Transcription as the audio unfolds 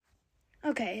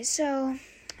Okay, so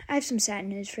I have some sad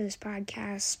news for this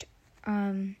podcast.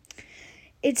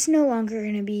 It's no longer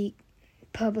going to be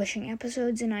publishing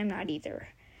episodes, and I'm not either.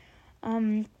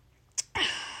 I'm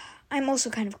also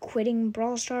kind of quitting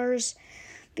Brawl Stars.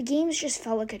 The games just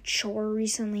felt like a chore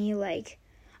recently, like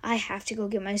I have to go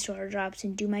get my star drops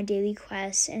and do my daily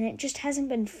quests, and it just hasn't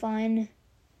been fun.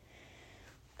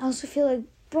 I also feel like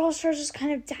Brawl Stars is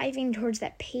kind of diving towards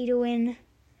that pay-to-win,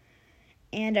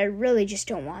 and I really just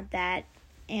don't want that.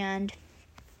 And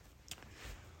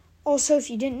also, if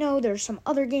you didn't know, there's some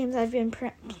other games I've been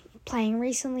playing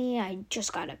recently. I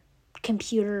just got a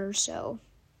computer, so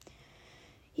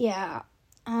yeah.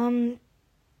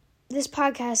 This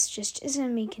podcast just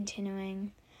isn't me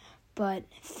continuing, but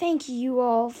thank you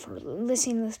all for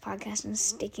listening to this podcast and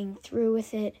sticking through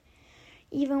with it,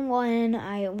 even when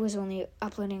I was only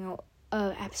uploading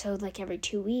a episode like every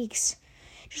 2 weeks.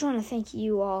 Just want to thank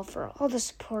you all for all the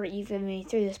support you've given me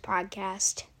through this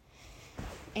podcast.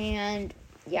 And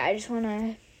yeah, I just want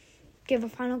to give a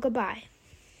final goodbye.